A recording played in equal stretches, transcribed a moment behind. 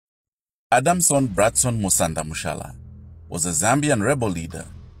Adamson Mushala was a Zambian rebel leader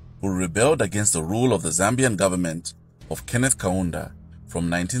who rebelled against the rule of the Zambian government of Kenneth Kaunda from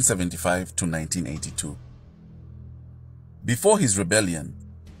 1975 to 1982. Before his rebellion,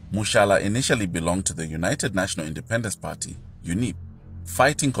 Mushala initially belonged to the United National Independence Party, UNIP,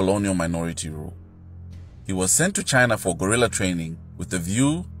 fighting colonial minority rule. He was sent to China for guerrilla training with a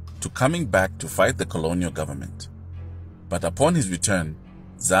view to coming back to fight the colonial government. But upon his return,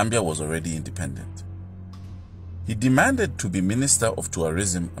 Zambia was already independent. He demanded to be Minister of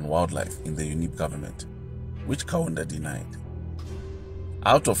Tourism and Wildlife in the UNIP government, which Kaunda denied.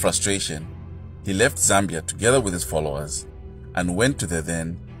 Out of frustration, he left Zambia together with his followers and went to the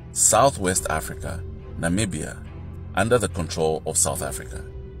then Southwest Africa, Namibia, under the control of South Africa.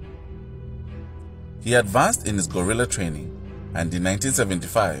 He advanced in his guerrilla training, and in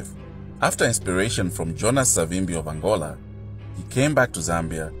 1975, after inspiration from Jonas Savimbi of Angola, he came back to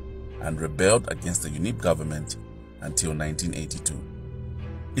Zambia and rebelled against the UNIP government until 1982.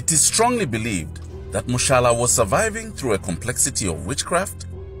 It is strongly believed that Mushala was surviving through a complexity of witchcraft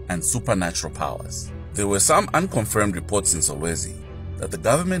and supernatural powers. There were some unconfirmed reports in Solwezi that the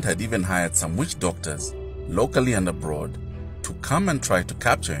government had even hired some witch doctors, locally and abroad, to come and try to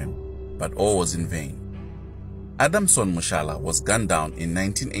capture him, but all was in vain. Adamson Mushala was gunned down in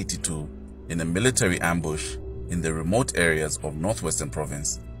 1982 in a military ambush in the remote areas of northwestern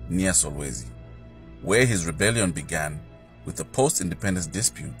province near Solwezi, where his rebellion began with a post-independence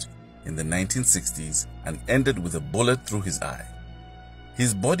dispute in the 1960s and ended with a bullet through his eye.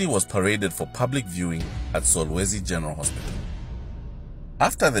 His body was paraded for public viewing at Solwezi General Hospital.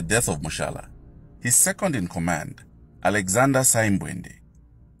 After the death of Mushala, his second-in-command, Alexander Saimbwende,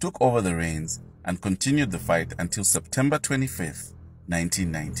 took over the reins and continued the fight until September 25,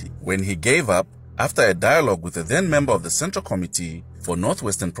 1990, when he gave up after a dialogue with a then member of the Central Committee for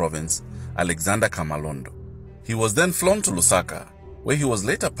Northwestern Province, Alexander Kamalondo. He was then flown to Lusaka, where he was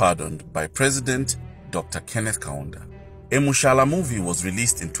later pardoned by President Dr. Kenneth Kaunda. A Mushala movie was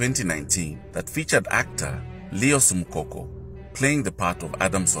released in 2019 that featured actor Leo Sumukoko playing the part of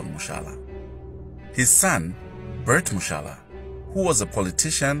Adamson Mushala. His son, Bert Mushala, who was a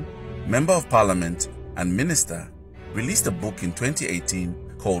politician, member of parliament, and minister, released a book in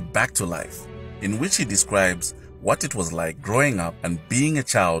 2018 called Back to Life, in which he describes what it was like growing up and being a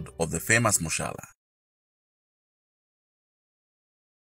child of the famous Mushala.